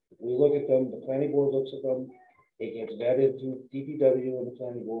 we look at them, the planning board looks at them, it gets vetted through DPW and the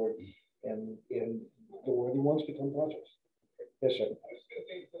planning board, and the worthy ones become projects. Yes, sir.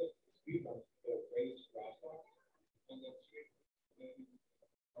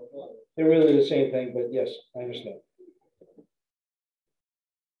 They're really the same thing, but yes, I understand.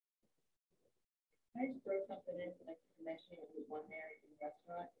 I just throw something in, like you mentioned, Route 1 there in the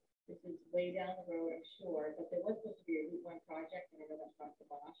restaurant. This is way down the road, I'm sure, but there was supposed to be a Route 1 project, and I know that's not the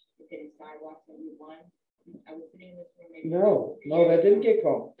boss, for getting sidewalks on Route 1. I was sitting in this room. maybe No, that didn't get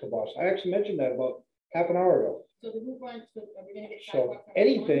called to boss. I actually mentioned that about half an hour ago. So the Route 1, so are we gonna get So sidewalks on Route 1?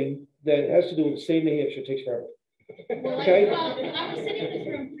 anything that has to do with the state of New Hampshire takes forever. Well, Okay. I was sitting in this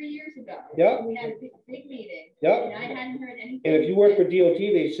room 3 years ago. Yeah. and we had a big meeting. Yeah. And I hadn't heard anything. And if you work for DOT,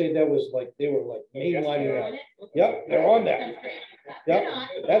 they say that was like, they were like mainlining They're that. on it? Yep, they're on that. That's great. Yep. They're not.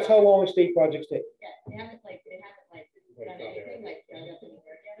 That's how long state projects take. Yeah, they haven't done anything, like, dug up any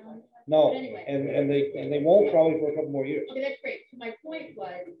dirt yet on it. No, But anyway. and they won't probably for a couple more years. Okay, that's great. So my point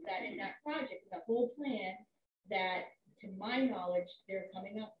was that in that project, the whole plan, that to my knowledge, they're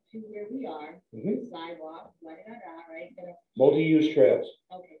coming up to where we are, Mhm. sidewalk, right? Multi-use trails.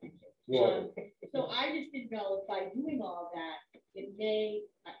 Okay, thank you. Yeah. So I just didn't know if by doing all that, it may,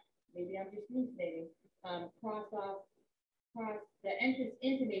 maybe I'm just hallucinating, cross the entrance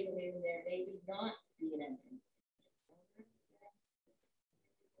into Maple Haven there, maybe not be an entrance.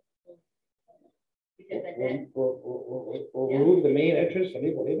 Because I bet. We'll remove the main entrance to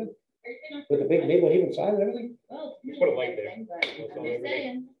Maple Haven with the big Maple Haven sign and everything. Well, Just put a light there. but I'm just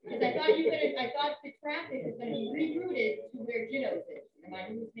saying, because I thought the traffic was gonna be rerouted to where Jiddo's is. Am I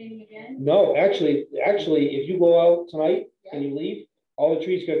hallucinating again? No, actually, if you go out tonight and you leave, all the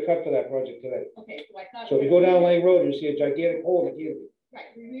trees got cut for that project today. Okay, so I thought. So if you go down Lane Road, you see a gigantic hole in the canopy. Right,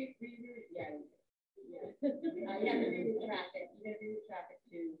 reroute, yeah. You have to reroute traffic, you're gonna reroute traffic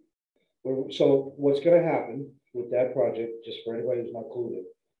to. So what's gonna happen with that project, just for anybody who's not clued in,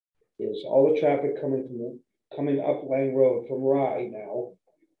 is all the traffic coming up Lang Road from Rye now.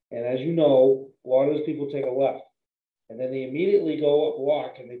 And as you know, a lot of those people take a left. And then they immediately go up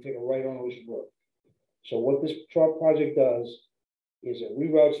Walk and they take a right on Ocean Road. So what this truck project does is it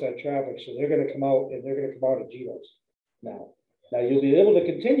reroutes that traffic, so they're gonna come out and they're gonna come out at Gino's now. Now, you'll be able to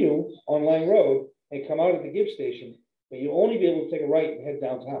continue on Lang Road and come out at the Gibbs station, but you'll only be able to take a right and head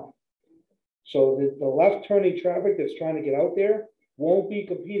downtown. So the left turning traffic that's trying to get out there won't be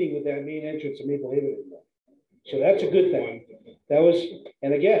competing with that main entrance to Maple Haven anymore. So that's a good thing.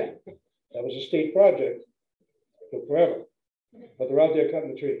 And again, that was a state project for forever, but they're out there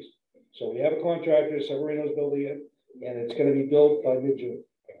cutting the trees. So we have a contractor, Severino's building it, and it's gonna be built by mid-June.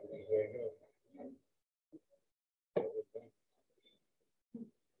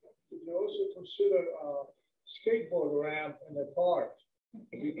 You also consider a skateboard ramp in the park,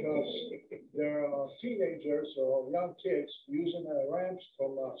 because there are teenagers or young kids using the ramps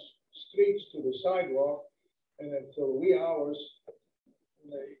from streets to the sidewalk, and until wee hours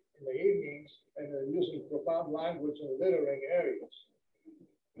in the evenings, and they're using profound language in littering areas.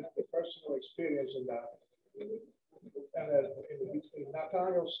 I have a personal experience in that. And in between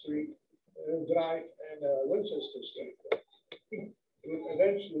Nathaniel Street Drive and Winchester Street.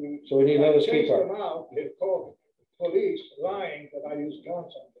 Eventually, So we need another skate chased park. them out. They called police lying that I used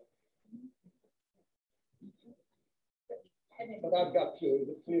guns on them. But I've got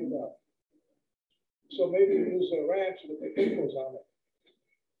cleaned up. So maybe use the ramps with the vehicles on it.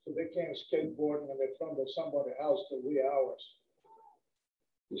 So they can't skateboard when they're from somebody's house till wee hours.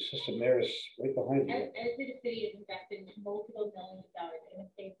 The system there is right behind you. As the city has invested multiple millions of dollars in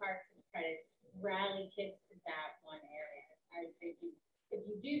skate parks and try to rally kids to that one area. I think if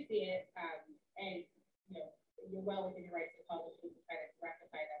you do see it, and you know, you're well within your rights to call the police to try to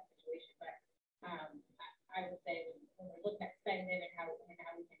rectify that situation. But I would say when we're looking at spending and how we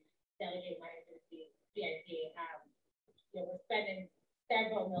can delegate money to the CIP, you know, we're spending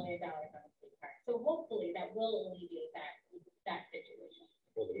several $1 million on a skate park. So hopefully that will alleviate that situation.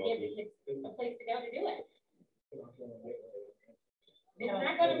 Give the kids a place to go to do it. It's not going to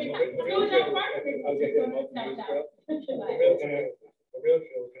be, it's going that far. The rail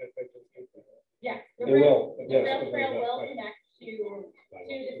trail is gonna affect the skate park. Yeah. It will, The yes. rail trail will connect to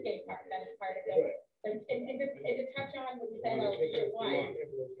the skate park. That is part of it. And to touch on what you said about Route 1,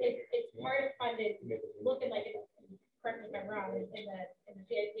 it's part of funded, looking like it's, correct me if I'm wrong, in the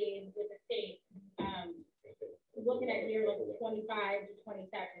CIP with the state, looking at here, like 25 to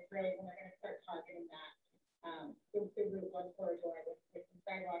 27 is really when they're gonna start targeting that. The Route 1 corridor with some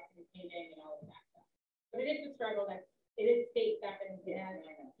sidewalks and paving and all of that stuff. But it is a struggle that, it is state stuff and,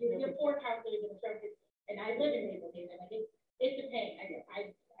 your poor counselors and struggles, and I live in Maple Haven, like it's a pain.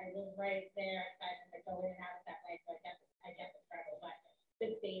 I live right there, I go in and out of that way, so I get the struggle, but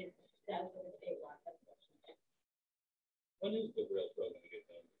the state does what the state wants, unfortunately. When is the rail trail gonna get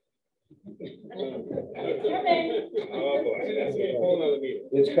done? It's coming. Oh, boy, that's a whole nother meeting.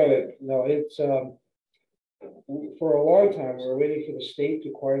 It's coming. No, it's, for a long time, we were waiting for the state to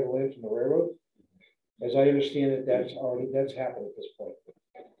acquire the land from the railroad. As I understand it, that's happened at this point.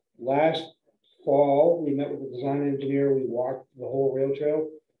 Last fall, we met with the design engineer, we walked the whole rail trail.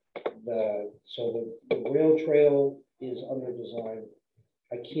 So the rail trail is under design.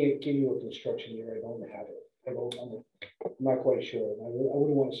 I can't give you a construction year, I don't have it. I'm not quite sure. I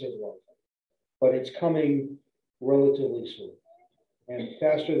wouldn't want to say the wrong thing. But it's coming relatively soon and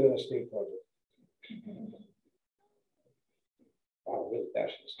faster than a state project. Wow, really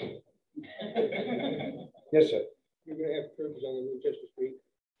passionate state. Yes, sir. You're gonna have curbs on the Winchester Street.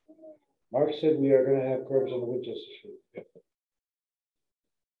 Mark said we are gonna have curbs on the Winchester Street.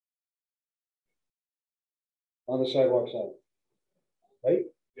 On the sidewalk side. Right?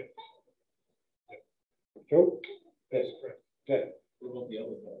 Yeah. True? Yes. Okay. What about the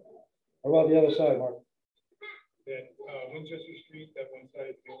other side? How about the other side, Mark? That, Winchester Street, that one side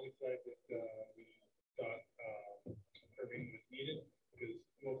is the only side that, we thought, curbing was needed, because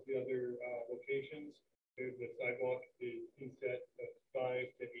most of the other, locations, the sidewalk is inset at 5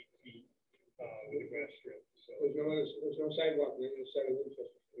 to 8 feet, with a grass strip, so. There's no sidewalk on the other side of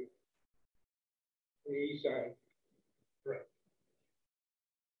Winchester Street. On the east side. Correct.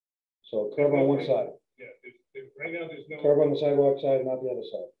 So curb on one side, Yeah, right now, there's no. curb on the sidewalk side, not the other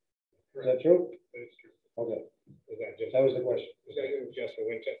side. Is that true? That is true. Okay, Is that just? that was the question. Is that just for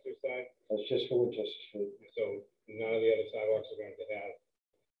Winchester side? That's just for Winchester Street. So none of the other sidewalks are going to have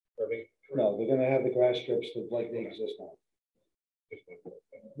curbing? No, they're gonna have the grass strips that like they exist now.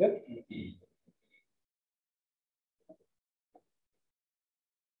 Yep.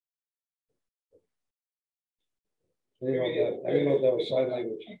 I didn't know if that was sign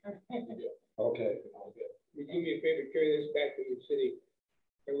language. Okay. You do me a favor, carry this back to the city.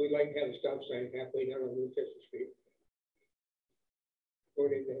 I would like to have a stop sign halfway down on Winchester Street.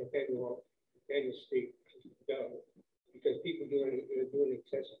 According to Daniel Street, because people doing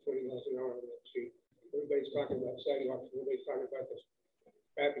excess of 20 miles an hour on that street. Everybody's talking about sidewalks, nobody's talking about the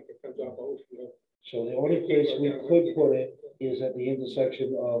traffic that comes off Ocean Road. So the only place we could put it is at the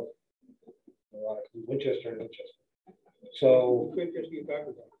intersection of Winchester and Winchester. So, Winchester you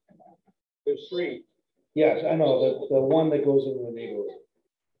talking about? There's 3. yes, I know, the one that goes into the neighborhood.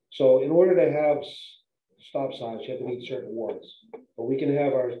 So in order to have stop signs, you have to meet certain warrants. But we can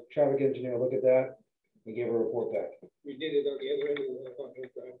have our traffic engineer look at that and give a report back. We did it on the other end of the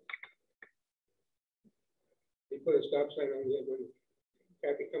Drive. They put a stop sign on the other one.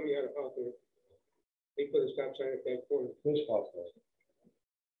 Traffic coming out of Hawthorne. They put a stop sign at that corner. Who's possible?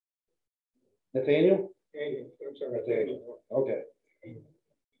 Nathaniel? I'm sorry. Nathaniel. Okay.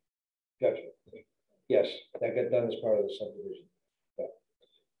 Gotcha. Yes, that got done as part of the subdivision. Yeah.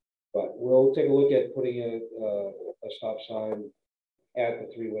 But we'll take a look at putting a stop sign at the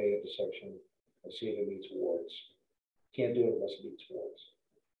 3-way intersection and see if it meets warrants. Can't do it unless it meets warrants.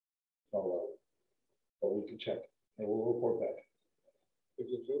 But we can check and we'll report back.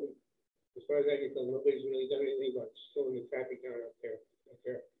 As far as I can tell, nobody's really done anything about slowing the traffic down up there.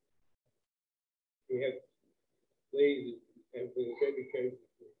 We have lanes and for the traffic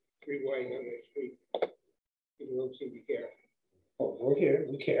 3 wide on the street. People don't seem to care. Oh, we're here,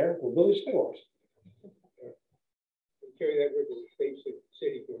 we care, we're building sidewalks. We carry that with the state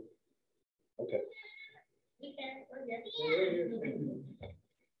city. Okay. We can, we're here.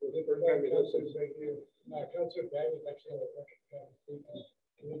 The first time we know something. Councilor Bragg is actually on the record.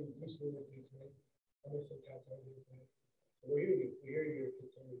 We hear you.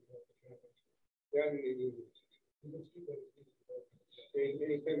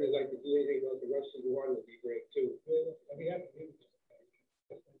 Anytime they'd like to do anything about the rest of the water would be great too.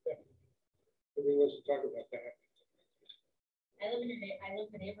 Nobody wants to talk about that. I live in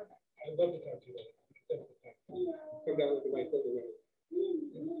the neighborhood. I'd love to talk to you. Come down with my filter.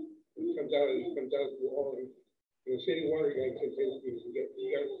 It comes out of the wall. And the city water guy says you get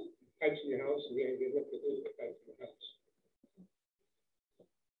pipes in your house and you get enough to do the pipes in the house.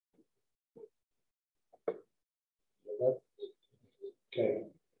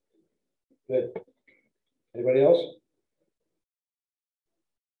 Okay. Good. Anybody else?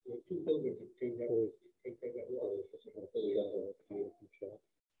 There are 2 buildings that came that way.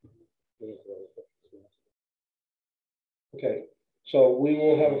 we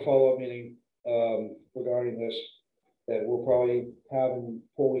will have a follow-up meeting, regarding this, that we'll probably have in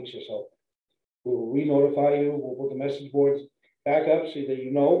 4 weeks or so. We will re-notify you, we'll put the message boards back up so that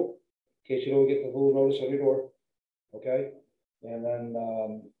you know, in case you don't get the little notice on your door, okay? And then,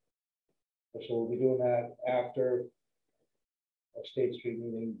 so we'll be doing that after a State Street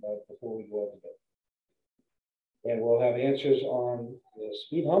meeting, but before we go out to bed. And we'll have answers on the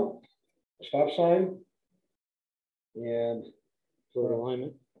speed hump, the stop sign, and Road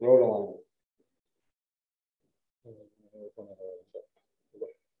alignment. road alignment.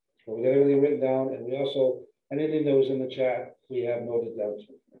 So we got everything written down, and we also, anything that was in the chat, we have noted down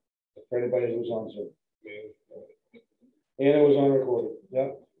too, for anybody who's on Zoom. And it was on recording, yeah,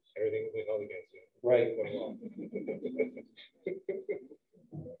 Everything we held against you. right,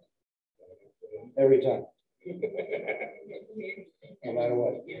 every time, no matter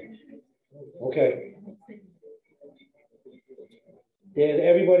what. Okay. Did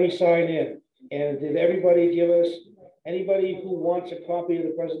everybody sign in? And did everybody give us, anybody who wants a copy of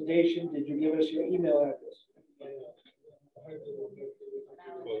the presentation, did you give us your email address?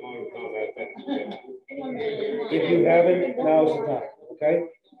 If you haven't, now's the time, okay?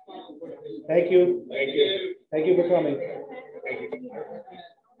 Thank you. Thank you. Thank you for coming.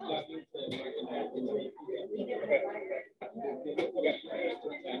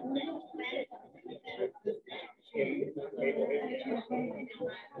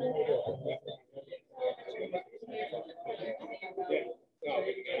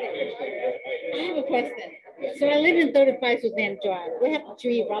 I have a question. So I live in 35 Suzanne Drive. We have a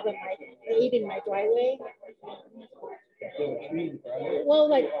tree robbing eating my driveway. Well,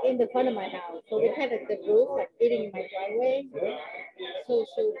 like in the front of my house. So they kind of the roof like eating my driveway. So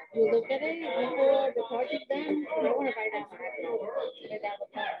should you look at it before the project done? I want to buy that.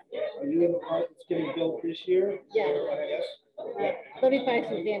 Are you in the part that's getting built this year? Yeah. Yes. 35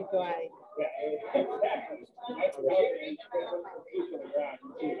 Suzanne Drive.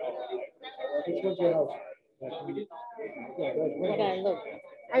 Which one's your house? What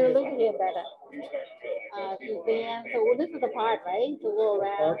I look here better. Suzanne, so this is the part, right? To go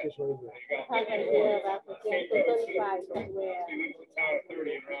around. Park is right here. Park right here, about Suzanne, so 35 is where.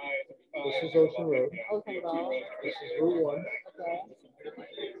 This is Ocean Road. Ocean Road. This is Route 1. Okay.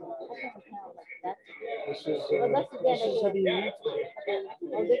 This is Heavy Use.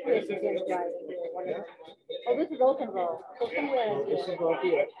 Oh, this is Suzanne Drive. Oh, this is Ocean Road. So somewhere in This here. is off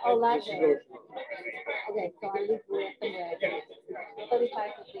here. Oh, last This is year. Ocean. Okay, so I live here somewhere. 35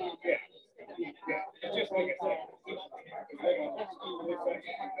 Suzanne.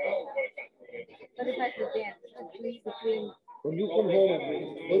 Between. When you come home,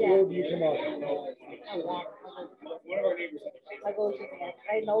 what road do you come off? I go to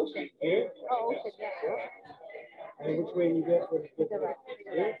right in Ocean. Here? Oh, Ocean, yeah. And which way you get? To the right.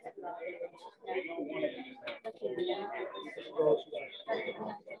 Here?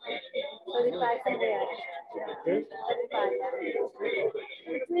 35 somewhere. Here? 35, yeah.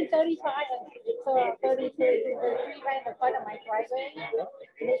 Between 35 and 33. There's a tree right in the front of my driveway.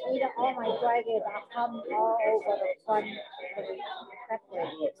 They eat all my driveway. I come all over the front of that way.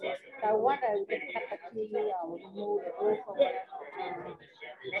 So I wonder if we can cut the tree or remove the roof or whatever.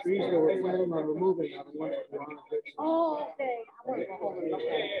 The trees that we're planning on removing are the ones that we want to fix. Oh, okay. I'm gonna go home and look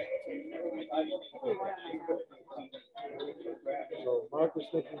at it. So Mark was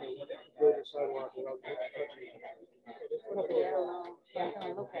thinking that we could build a sidewalk without touching it. Over there, I don't know. I'm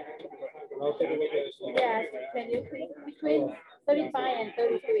gonna look at it. But I'll take a look at it. Yes, can you please, between 35 and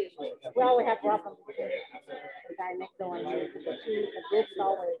 33, we always have problems with the guy next door and the tree, the roof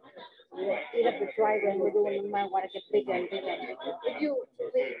always. We have the driveway and we're doing, we might want to get bigger and bigger. If you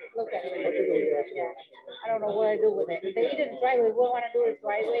please look at it. Yeah. I don't know what to do with it. If they eat in the driveway, we want to do is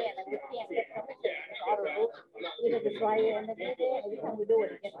driveway and then we can't get permission. It's all the roof, either the driveway and the bigger, every time we do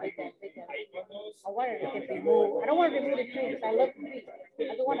it, it gets bigger and bigger. I wanted to get removed. I don't want to remove the trees. I love trees.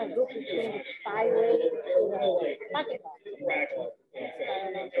 I don't want to roof between the skyway to the parking lot.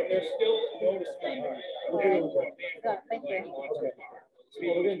 There's still no street. Good, thank you.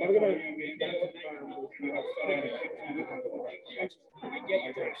 We're gonna.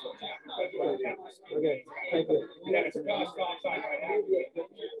 Okay, thank you. That's a stop sign right now.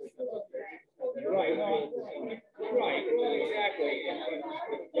 Right, exactly.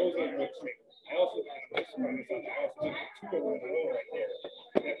 Those are good streets. I also took two over the road right there.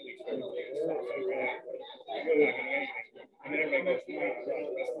 That leads to the stop sign right now. I'm really not gonna get anything. And then everybody goes to the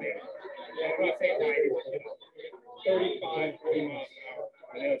rest there. Yeah, I'm not saying 90, 35, 40 miles.